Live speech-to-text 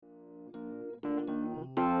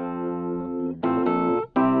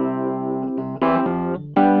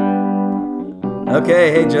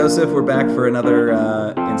Okay, hey Joseph, we're back for another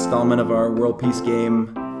installment of our World Peace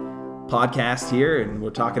Game podcast here, and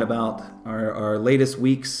we're talking about our latest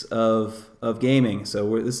weeks of gaming.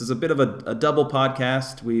 So this is a bit of a double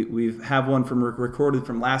podcast. We have one recorded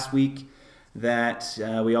from last week that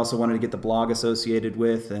we also wanted to get the blog associated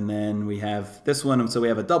with, and then we have this one. So we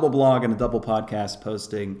have a double blog and a double podcast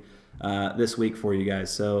posting this week for you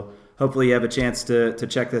guys. So hopefully you have a chance to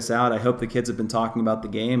check this out. I hope the kids have been talking about the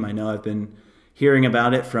game. I know I've been hearing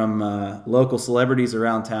about it from local celebrities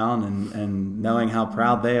around town and knowing how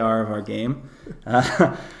proud they are of our game.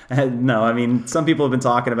 No, I mean, some people have been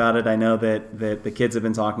talking about it. I know that the kids have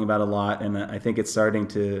been talking about it a lot, and I think it's starting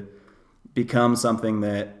to become something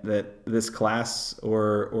that this class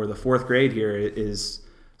or the fourth grade here is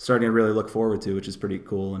starting to really look forward to, which is pretty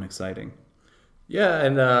cool and exciting. Yeah,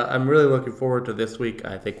 and I'm really looking forward to this week.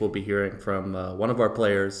 I think we'll be hearing from one of our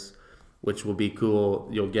players, which will be cool.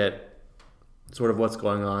 You'll get sort of what's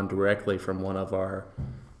going on directly from one of our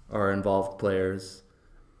involved players.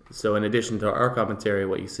 So in addition to our commentary,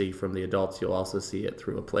 what you see from the adults, you'll also see it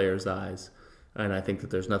through a player's eyes. And I think that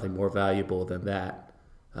there's nothing more valuable than that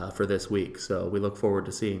for this week. So we look forward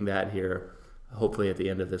to seeing that here, hopefully at the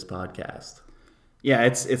end of this podcast. Yeah,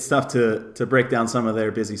 it's tough to break down some of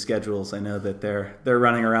their busy schedules. I know that they're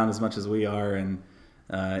running around as much as we are, and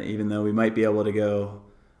even though we might be able to go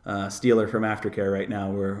Steeler from Aftercare right now,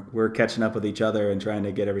 we're catching up with each other and trying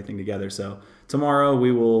to get everything together. So tomorrow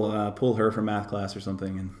we will pull her from math class or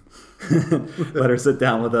something and let her sit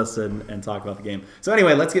down with us and talk about the game. So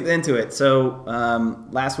anyway, let's get into it. So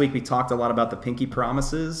last week we talked a lot about the pinky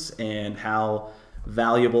promises and how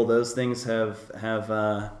valuable those things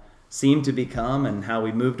have seemed to become, and how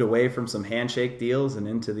we moved away from some handshake deals and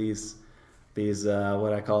into these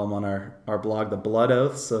what I call them on our blog, the blood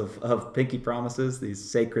oaths of pinky promises, these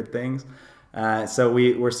sacred things. So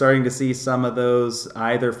we're starting to see some of those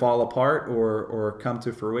either fall apart or come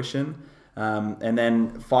to fruition. And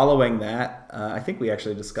then following that, I think we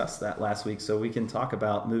actually discussed that last week, so we can talk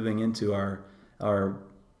about moving into our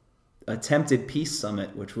attempted peace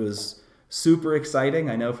summit, which was super exciting.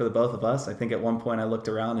 I know for the both of us. I think at one point I looked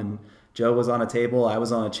around and Joe was on a table, I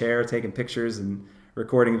was on a chair taking pictures and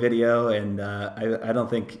recording video, and I don't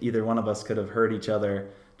think either one of us could have heard each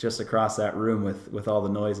other just across that room with all the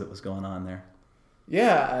noise that was going on there.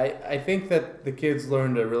 Yeah, I think that the kids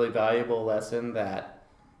learned a really valuable lesson, that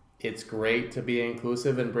it's great to be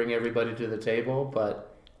inclusive and bring everybody to the table,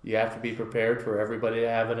 but you have to be prepared for everybody to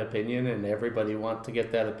have an opinion, and everybody want to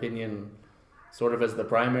get that opinion sort of as the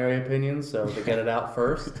primary opinion, so to get it out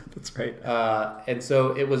first. That's right. And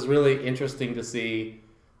so it was really interesting to see,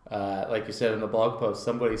 like you said in the blog post,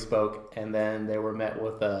 somebody spoke and then they were met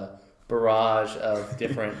with a barrage of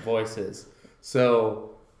different voices.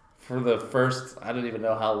 So for the first, I don't even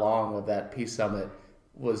know how long of that Peace Summit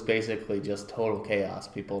was basically just total chaos.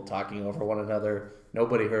 People talking over one another.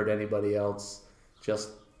 Nobody heard anybody else.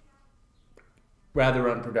 Just rather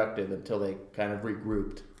unproductive until they kind of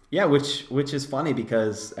regrouped. Yeah, which is funny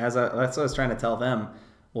because that's what I was trying to tell them.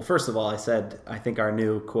 Well, first of all, I said I think our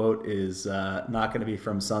new quote is not going to be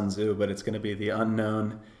from Sun Tzu, but it's going to be the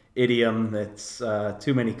unknown idiom that's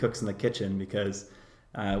too many cooks in the kitchen, because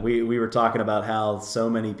we were talking about how so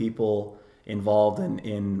many people involved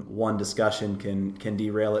in one discussion can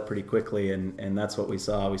derail it pretty quickly, and that's what we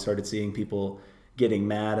saw. We started seeing people getting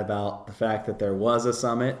mad about the fact that there was a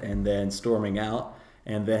summit and then storming out,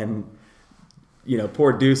 and then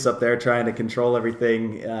poor Deuce up there trying to control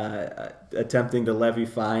everything, attempting to levy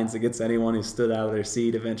fines against anyone who stood out of their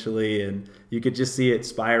seat eventually. And you could just see it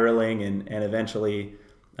spiraling and eventually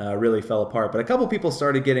really fell apart. But a couple people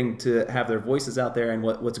started getting to have their voices out there. And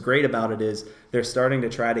what's great about it is they're starting to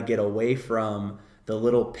try to get away from the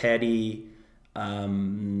little petty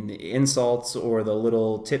insults or the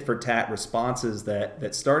little tit-for-tat responses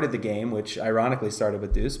that started the game, which ironically started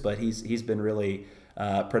with Deuce, but he's been really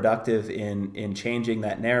productive in changing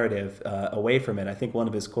that narrative away from it. I think one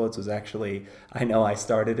of his quotes was actually, "I know I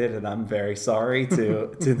started it, and I'm very sorry,"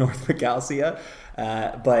 to North Macalcia.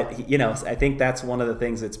 But I think that's one of the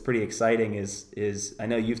things that's pretty exciting. Is I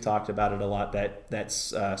know you've talked about it a lot, that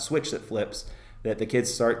switch that flips, that the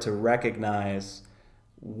kids start to recognize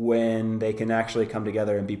when they can actually come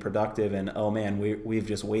together and be productive. And oh man, we've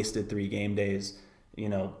just wasted 3 game days,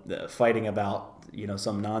 fighting about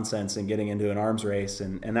some nonsense and getting into an arms race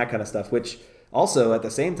and that kind of stuff, which also at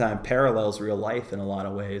the same time parallels real life in a lot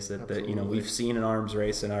of ways that we've seen an arms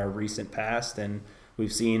race in our recent past, and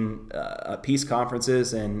we've seen peace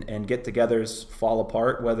conferences and get-togethers fall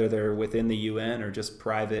apart, whether they're within the UN or just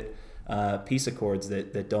private peace accords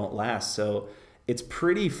that don't last. So it's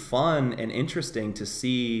pretty fun and interesting to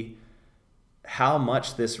see how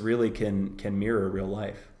much this really can mirror real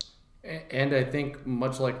life. And I think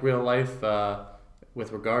much like real life,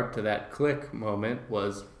 with regard to that click moment,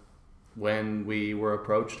 was when we were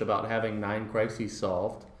approached about having 9 crises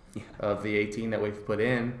solved of the 18 that we've put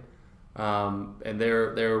in. And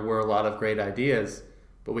there were a lot of great ideas,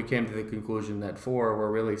 but we came to the conclusion that 4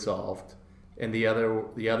 were really solved, and the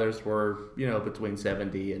others were between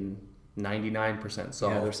 70 and 99%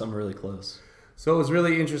 solved. Yeah, there's some really close. So it was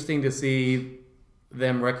really interesting to see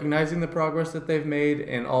them recognizing the progress that they've made,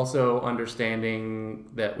 and also understanding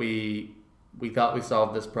that we thought we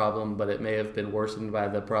solved this problem, but it may have been worsened by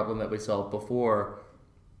the problem that we solved before.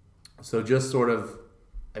 So just sort of,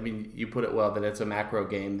 I mean, you put it well, that it's a macro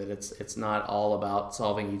game, that it's not all about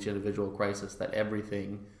solving each individual crisis, that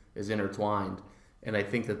everything is intertwined. And I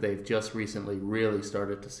think that they've just recently really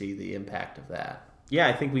started to see the impact of that. Yeah,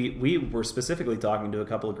 I think we were specifically talking to a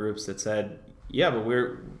couple of groups that said, yeah, but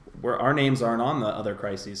we're our names aren't on the other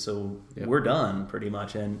crises, so we're done pretty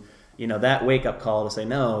much. And that wake up call to say,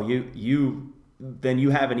 no, then you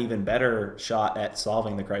have an even better shot at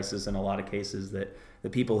solving the crisis in a lot of cases, that the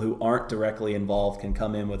people who aren't directly involved can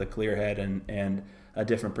come in with a clear head and a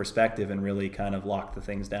different perspective and really kind of lock the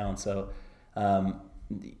things down. So,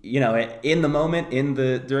 in the moment,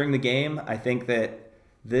 during the game, I think that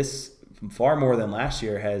this far more than last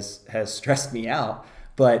year has stressed me out,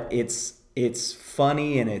 but it's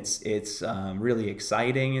funny and it's really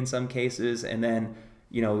exciting in some cases. And then,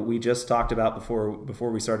 we just talked about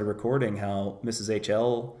before we started recording how Mrs.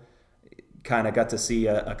 HL kind of got to see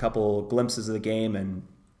a couple glimpses of the game, and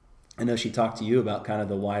I know she talked to you about kind of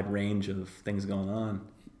the wide range of things going on.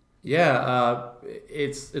 Yeah,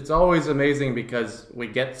 it's always amazing because we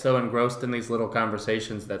get so engrossed in these little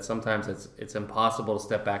conversations that sometimes it's impossible to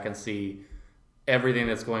step back and see everything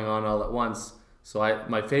that's going on all at once. So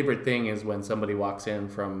my favorite thing is when somebody walks in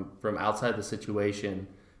from outside the situation,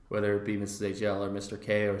 whether it be Mrs. HL or Mr.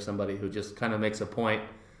 K or somebody who just kind of makes a point.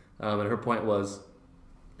 And her point was,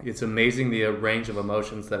 it's amazing the range of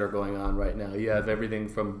emotions that are going on right now. You have everything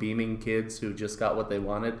from beaming kids who just got what they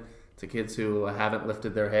wanted to kids who haven't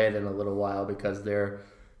lifted their head in a little while because they're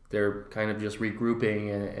kind of just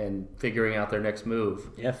regrouping and figuring out their next move.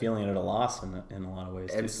 Yeah, feeling at a loss in a lot of ways.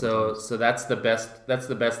 And so that's the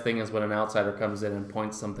best thing, is when an outsider comes in and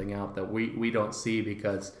points something out that we don't see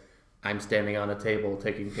because I'm standing on a table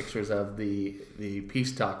taking pictures of the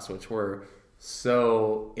peace talks, which were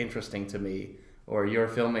so interesting to me, or you're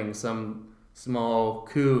filming some small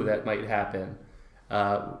coup that might happen.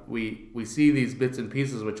 We see these bits and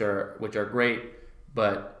pieces which are great,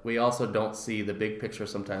 but we also don't see the big picture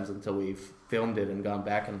sometimes until we've filmed it and gone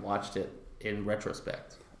back and watched it in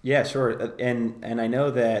retrospect. Yeah, sure. And I know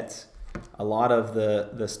that a lot of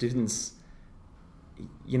the students,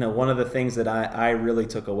 one of the things that I really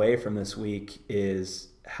took away from this week is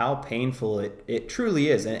how painful it truly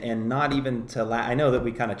is. And not even I know that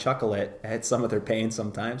we kind of chuckle at some of their pain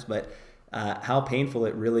sometimes, but how painful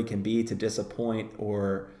it really can be to disappoint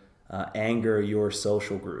or anger your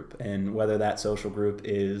social group. And whether that social group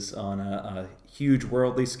is on a huge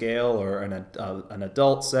worldly scale, or an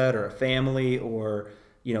adult set, or a family, or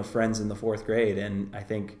friends in the 4th grade. And I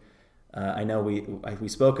think I know we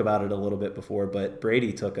spoke about it a little bit before, but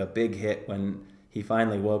Brady took a big hit when he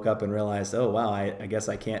finally woke up and realized, oh wow, I guess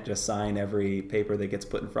I can't just sign every paper that gets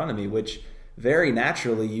put in front of me, which very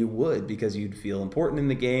naturally you would, because you'd feel important in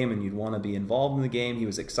the game and you'd want to be involved in the game. He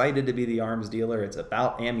was excited to be the arms dealer. It's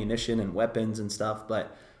about ammunition and weapons and stuff.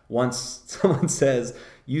 But once someone says,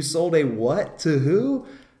 you sold a what to who?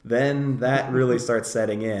 Then that really starts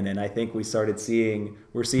setting in. And I think we're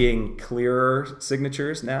seeing clearer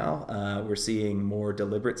signatures now. We're seeing more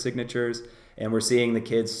deliberate signatures, and we're seeing the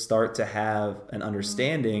kids start to have an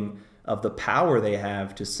understanding of the power they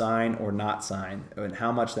have to sign or not sign, and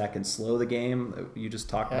how much that can slow the game. You just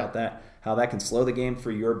talked about that, how that can slow the game for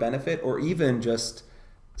your benefit, or even just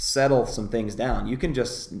settle some things down. You can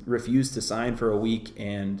just refuse to sign for a week,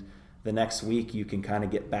 and the next week you can kind of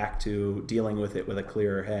get back to dealing with it with a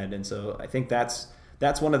clearer head. And so I think that's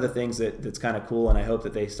one of the things that's kind of cool, and I hope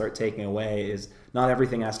that they start taking away, is not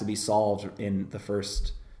everything has to be solved in the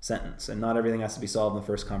first sentence, and not everything has to be solved in the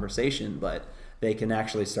first conversation, but they can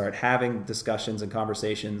actually start having discussions and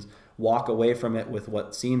conversations, walk away from it with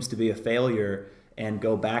what seems to be a failure, and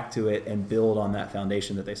go back to it and build on that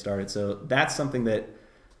foundation that they started. So that's something that,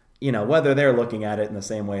 whether they're looking at it in the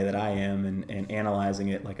same way that I am and analyzing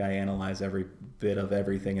it like I analyze every bit of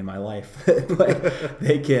everything in my life, but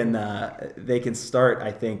they can start,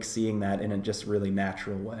 I think, seeing that in a just really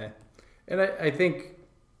natural way. And I think,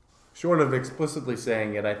 short of explicitly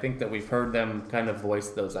saying it, I think that we've heard them kind of voice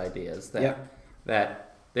those ideas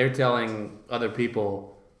that they're telling other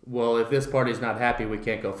people, well, if this party's not happy, we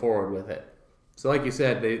can't go forward with it. So like you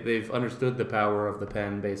said, they've understood the power of the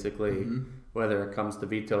pen, basically, whether it comes to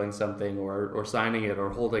vetoing something or signing it or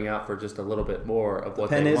holding out for just a little bit more of what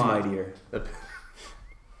they want. Pen is mightier.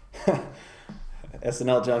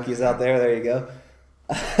 SNL junkies out there you go.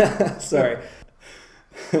 Sorry.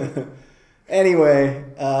 Anyway,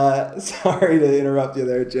 sorry to interrupt you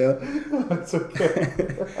there, Joe. It's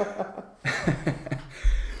okay.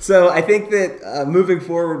 So I think that moving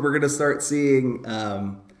forward, we're going to start seeing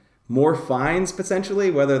more fines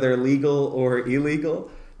potentially, whether they're legal or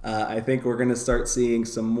illegal. I think we're going to start seeing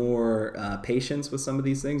some more patience with some of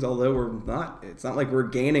these things, although it's not like we're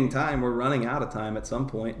gaining time. We're running out of time at some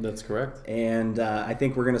point. That's correct. And I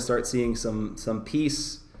think we're going to start seeing some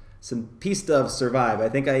peace doves survive. I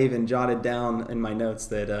think I even jotted down in my notes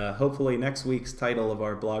that hopefully next week's title of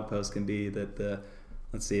our blog post can be that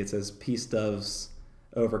it says peace doves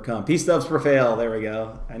overcome. Peace doves prevail. There we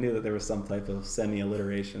go. I knew that there was some type of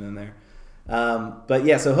semi-alliteration in there. But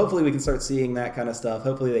yeah, so hopefully we can start seeing that kind of stuff.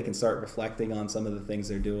 Hopefully they can start reflecting on some of the things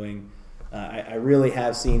they're doing. I really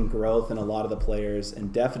have seen growth in a lot of the players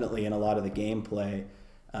and definitely in a lot of the gameplay.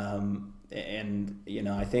 And,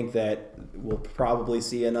 I think that we'll probably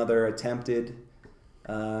see another attempted,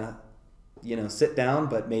 sit down,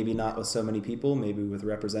 but maybe not with so many people, maybe with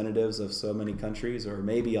representatives of so many countries or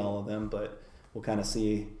maybe all of them, but we'll kind of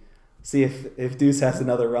see if Deuce has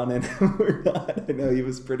another run in or not. I know he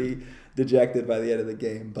was pretty dejected by the end of the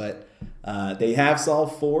game, but they have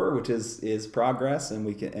solved 4, which is progress,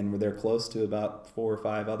 and they're close to about 4 or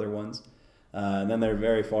 5 other ones, and then they're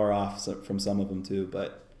very far off from some of them too.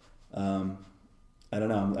 But I don't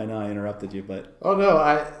know. I know I interrupted you, but no,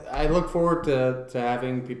 I look forward to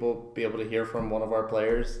having people be able to hear from one of our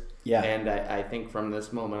players. Yeah, and I think from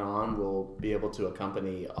this moment on, we'll be able to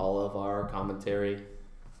accompany all of our commentary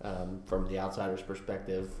from the outsider's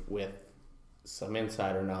perspective with some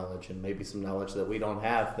insider knowledge and maybe some knowledge that we don't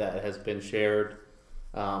have that has been shared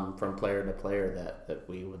from player to player that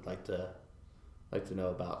we would like to know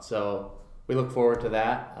about. So we look forward to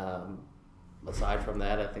that. Aside from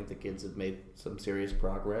that, I think the kids have made some serious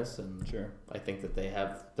progress, and sure, I think that they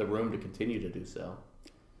have the room to continue to do so.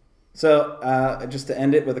 So just to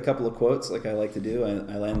end it with a couple of quotes, like I like to do,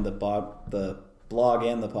 I end the blog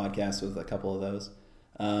and the podcast with a couple of those.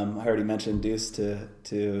 I already mentioned Deuce to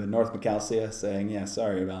North Macalcia saying, yeah,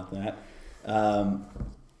 sorry about that.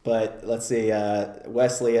 But let's see,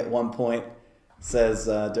 Wesley at one point says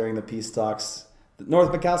during the peace talks,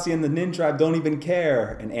 North Macalcia and the Nin tribe don't even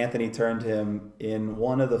care. And Anthony turned him in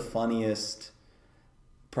one of the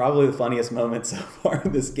probably the funniest moments so far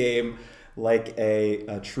in this game, like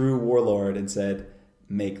a true warlord, and said,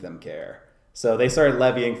 make them care. So they started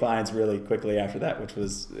levying fines really quickly after that, which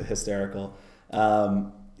was hysterical.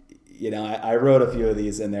 I wrote a few of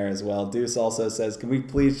these in there as well. Deuce also says, can we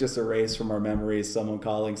please just erase from our memories someone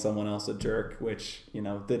calling someone else a jerk, which,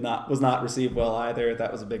 was not received well either.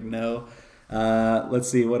 That was a big no. Let's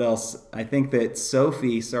see what else. I think that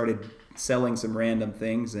Sophie started selling some random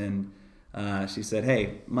things, and she said,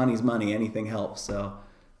 hey, money's money, anything helps. So,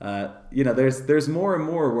 there's more and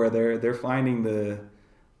more where they're finding the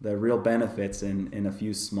real benefits in a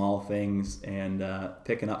few small things and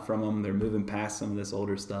picking up from them. They're moving past some of this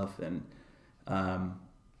older stuff, and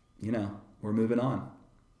we're moving on.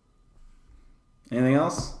 Anything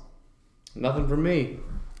else? Nothing from me.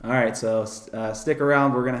 All right, so stick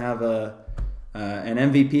around. We're gonna have an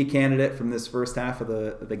MVP candidate from this first half of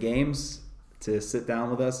the games to sit down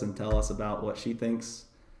with us and tell us about what she thinks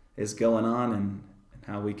is going on and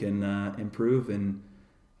how we can improve and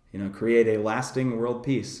create a lasting world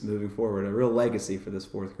peace moving forward, a real legacy for this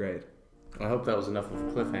 4th grade. I hope that was enough of a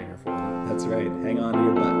cliffhanger for you. That's right. Hang on to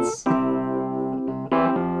your butts.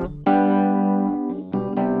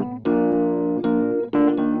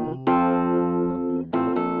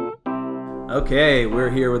 Okay, we're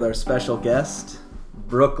here with our special guest,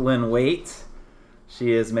 Brooklyn Waite.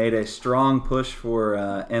 She has made a strong push for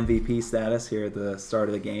MVP status here at the start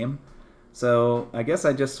of the game. So I guess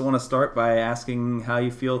I just want to start by asking how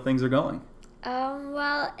you feel things are going.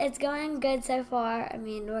 Well, it's going good so far. I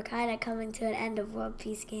mean, we're kind of coming to an end of World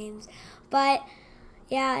Peace Games. But,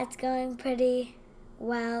 yeah, it's going pretty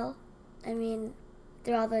well. I mean,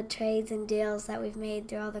 through all the trades and deals that we've made,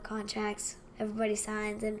 through all the contracts everybody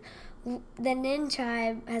signs. And the Nin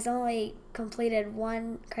tribe has only completed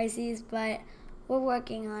 1 crisis, but we're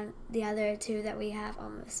working on the other 2 that we have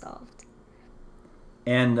almost solved.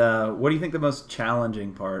 And what do you think the most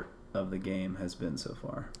challenging part of the game has been so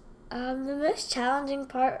far? The most challenging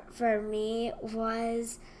part for me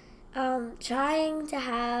was trying to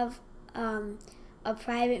have a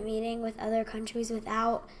private meeting with other countries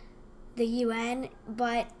without the UN,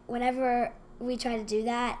 but whenever we tried to do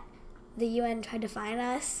that, the UN tried to fine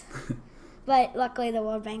us. But luckily the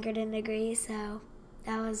World Banker didn't agree, so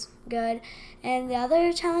that was good. And the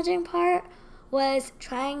other challenging part was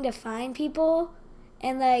trying to find people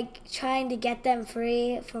and like trying to get them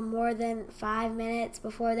free for more than 5 minutes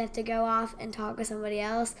before they have to go off and talk with somebody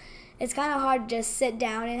else. It's kind of hard to just sit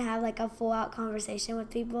down and have like a full out conversation with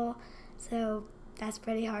people, so that's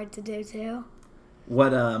pretty hard to do too. What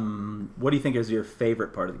do you think is your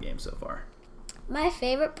favorite part of the game so far? My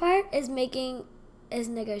favorite part is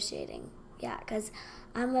negotiating. Yeah, because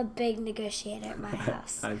I'm a big negotiator at my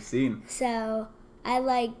house. I've seen. So I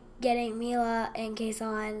like getting Mila and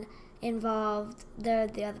Kason involved. They're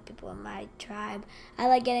the other people in my tribe. I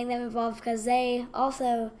like getting them involved because they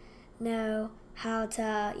also know how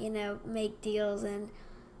to, make deals and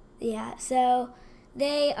yeah. So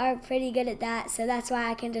they are pretty good at that. So that's why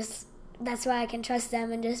I can trust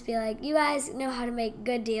them and just be like, you guys know how to make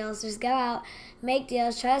good deals. Just go out, make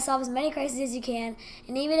deals, try to solve as many crises as you can.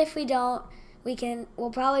 And even if we don't,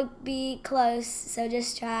 we'll probably be close. So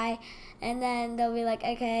just try. And then they'll be like,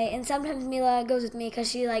 okay. And sometimes Mila goes with me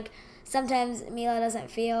because sometimes Mila doesn't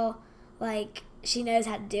feel like she knows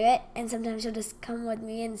how to do it. And sometimes she'll just come with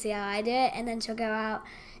me and see how I do it. And then she'll go out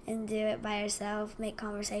and do it by herself, make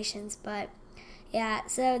conversations. But yeah,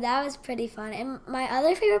 so that was pretty fun. And my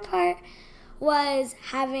other favorite part was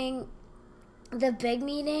having the big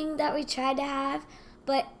meeting that we tried to have.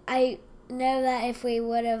 But I know that if we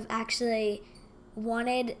would have actually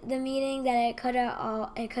wanted the meeting, that it could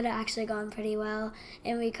have actually gone pretty well,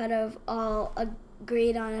 and we could have all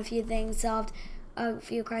agreed on a few things, solved a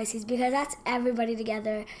few crises, because that's everybody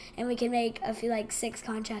together, and we can make 6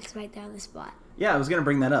 contracts right there on the spot. Yeah, I was going to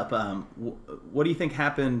bring that up. What do you think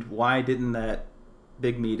happened? Why didn't that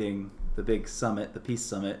big meeting, the big summit, the peace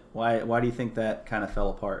summit, why do you think that kind of fell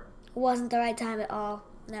apart? It wasn't the right time at all.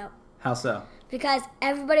 No. How so? Because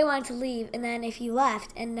everybody wanted to leave, and then if you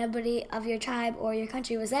left and nobody of your tribe or your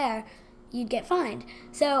country was there, you'd get fined.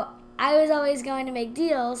 So I was always going to make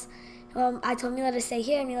deals. I told Mila to stay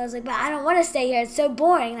here, and Mila was like, but I don't want to stay here. It's so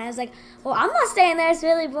boring. And I was like, well, I'm not staying there. It's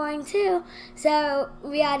really boring, too. So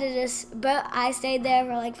we had to but I stayed there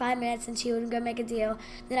for 5 minutes, and she would go make a deal.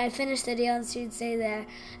 Then I'd finish the deal, and she'd stay there.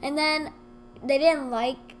 And then they didn't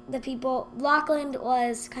like the people. Lachlan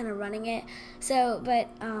was kind of running it. But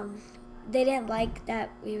they didn't like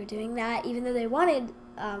that we were doing that, even though they wanted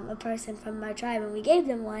a person from our tribe, and we gave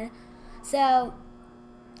them one. So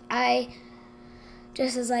I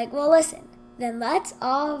just was like, well, listen, then let's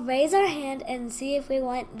all raise our hand and see if we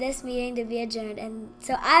want this meeting to be adjourned. And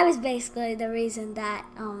so I was basically the reason that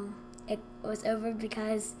it was over,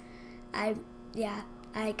 because I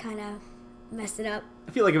kind of messed it up.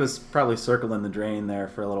 I feel like it was probably circling the drain there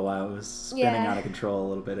for a little while. It was spinning out of control a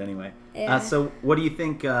little bit anyway. Yeah. So what do you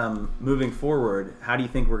think moving forward? How do you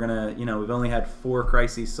think we're going to, we've only had 4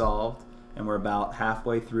 crises solved, and we're about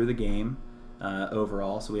halfway through the game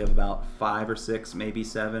overall. So we have about 5 or 6, maybe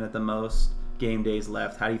 7 at the most game days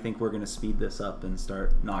left. How do you think we're going to speed this up and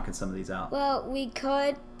start knocking some of these out? Well, we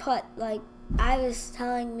could put, I was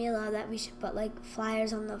telling Mila that we should put,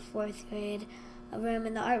 flyers on the 4th grade room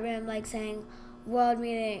in the art room, saying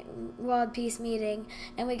world peace meeting,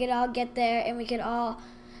 and we could all get there, and we could all,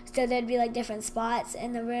 so there'd be different spots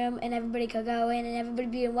in the room, and everybody could go in, and everybody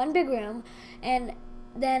be in one big room, and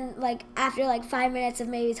then after 5 minutes of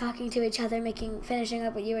maybe talking to each other, finishing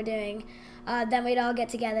up what you were doing, then we'd all get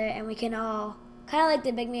together, and we can all kind of like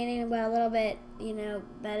the big meeting, but a little bit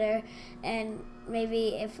better. And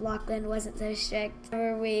maybe if Lachlan wasn't so strict,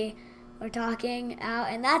 or we were talking out,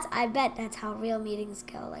 and I bet that's how real meetings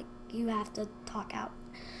go. You have to talk out.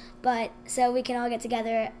 But so we can all get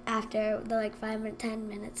together after the 5 or 10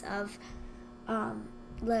 minutes of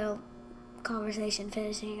little conversation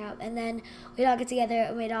finishing up, and then we'd all get together,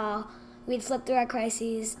 and we'd flip through our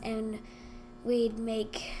crises, and we'd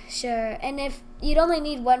make sure. And if you'd only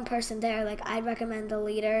need one person there, I'd recommend the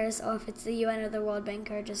leaders, or if it's the UN or the World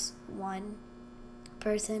Banker, just one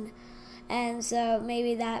person. And so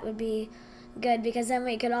maybe that would be good, because then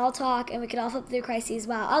we could all talk, and we could all flip through crises,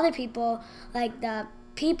 while other people, the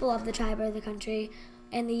people of the tribe or the country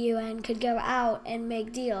and the UN, could go out and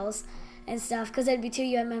make deals and stuff, because there'd be 2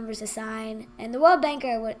 UN members to sign, and the World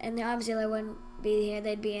Banker and the Arms Dealer wouldn't be here.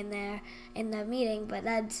 They'd be in there in the meeting, but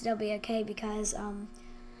that'd still be okay, because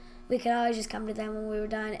we could always just come to them when we were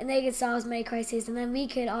done, and they could solve as many crises, and then we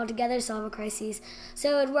could all together solve a crisis.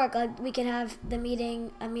 So it would work. We could have a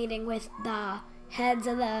meeting with the heads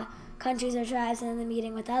of the countries or tribes, and then the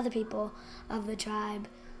meeting with the other people of the tribe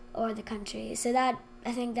or the country. So that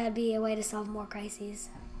I think that'd be a way to solve more crises.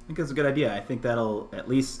 I think that's a good idea. I think that'll at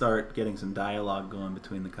least start getting some dialogue going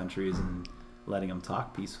between the countries and letting them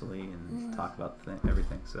talk peacefully and talk about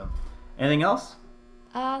everything. So, anything else?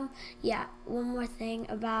 Yeah, one more thing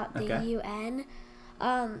about the Okay. UN.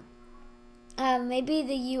 Maybe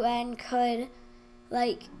the UN could,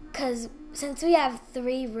 because since we have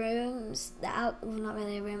 3 rooms, not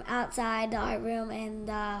really a room, outside, the art room, and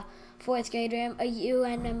the 4th grade room, a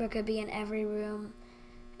UN member could be in every room,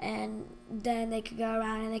 and then they could go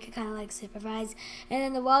around and they could kind of supervise. And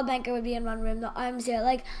then the World Banker would be in one room, the arms here,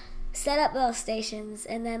 set up little stations,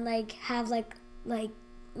 and then have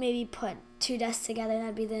maybe put 2 desks together, and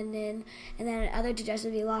that'd be the NIN, and then other 2 desks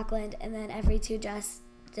would be Lockland, and then every 2 desks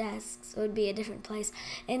would be a different place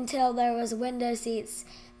until there was window seats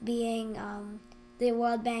being the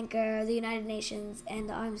World Banker, the United Nations, and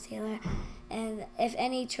the arms dealer. And if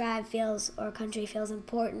any tribe feels or country feels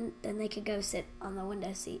important, then they could go sit on the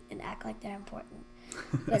window seat and act like they're important.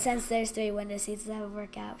 But since there's 3 window seats, that would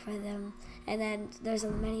work out for them. And then there's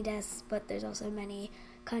many desks, but there's also many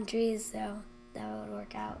countries, so that would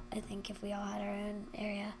work out, I think, if we all had our own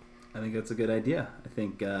area. I think that's a good idea. I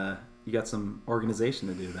think you got some organization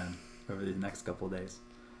to do then over the next couple of days.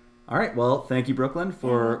 All right. Well, thank you, Brooklyn,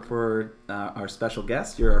 for our special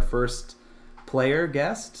guest. You're our first player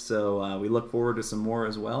guest, so we look forward to some more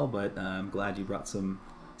as well. But I'm glad you brought some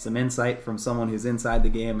insight from someone who's inside the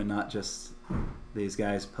game and not just these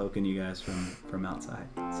guys poking you guys from outside.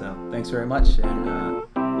 So thanks very much, and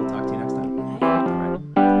we'll talk to you next time.